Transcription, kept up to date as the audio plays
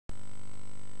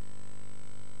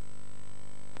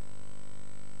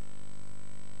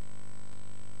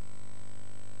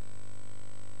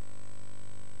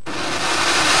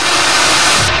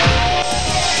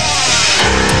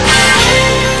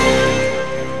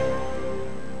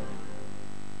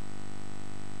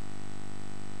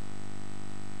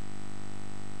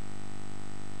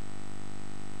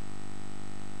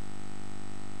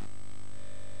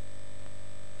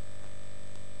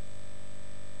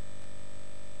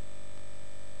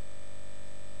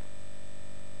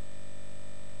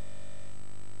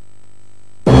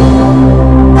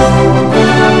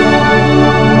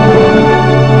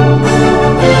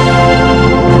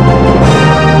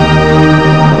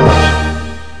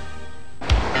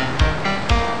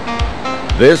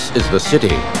This is the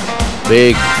city.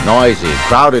 Big, noisy,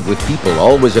 crowded with people,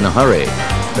 always in a hurry.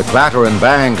 The clatter and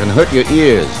bang can hurt your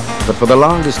ears, but for the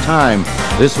longest time,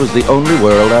 this was the only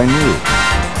world I knew.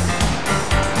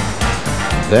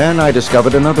 Then I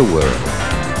discovered another world,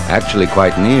 actually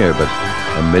quite near, but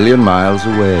a million miles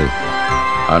away.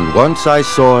 And once I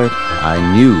saw it, I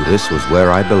knew this was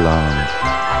where I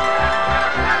belonged.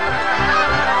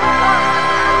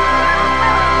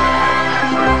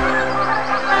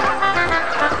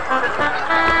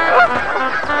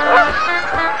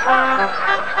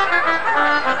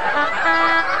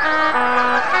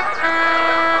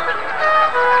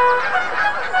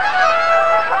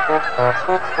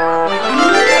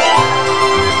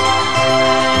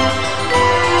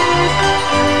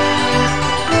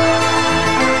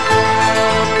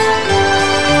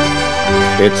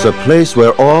 It's a place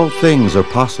where all things are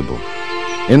possible.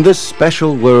 In this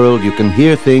special world, you can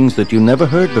hear things that you never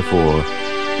heard before.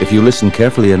 If you listen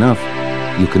carefully enough,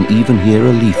 you can even hear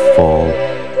a leaf fall.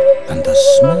 And the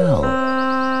smell.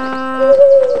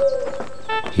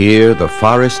 Here, the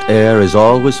forest air is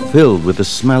always filled with the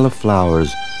smell of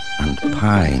flowers and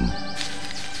pine.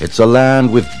 It's a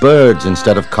land with birds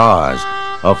instead of cars,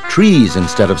 of trees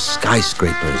instead of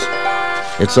skyscrapers.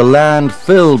 It's a land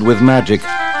filled with magic,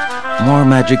 more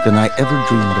magic than I ever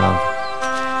dreamed of.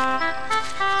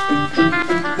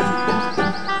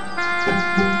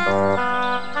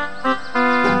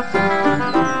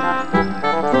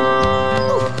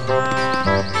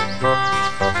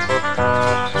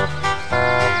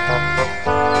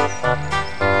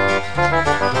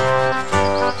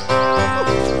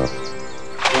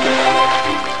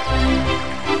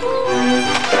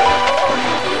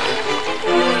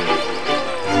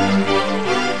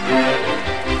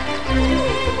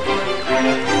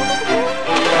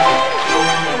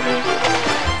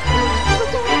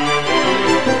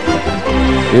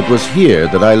 It was here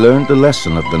that I learned the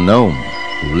lesson of the gnome,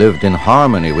 who lived in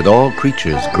harmony with all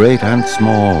creatures, great and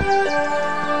small.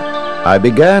 I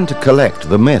began to collect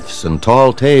the myths and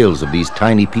tall tales of these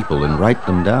tiny people and write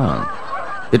them down.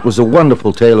 It was a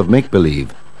wonderful tale of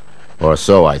make-believe, or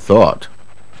so I thought.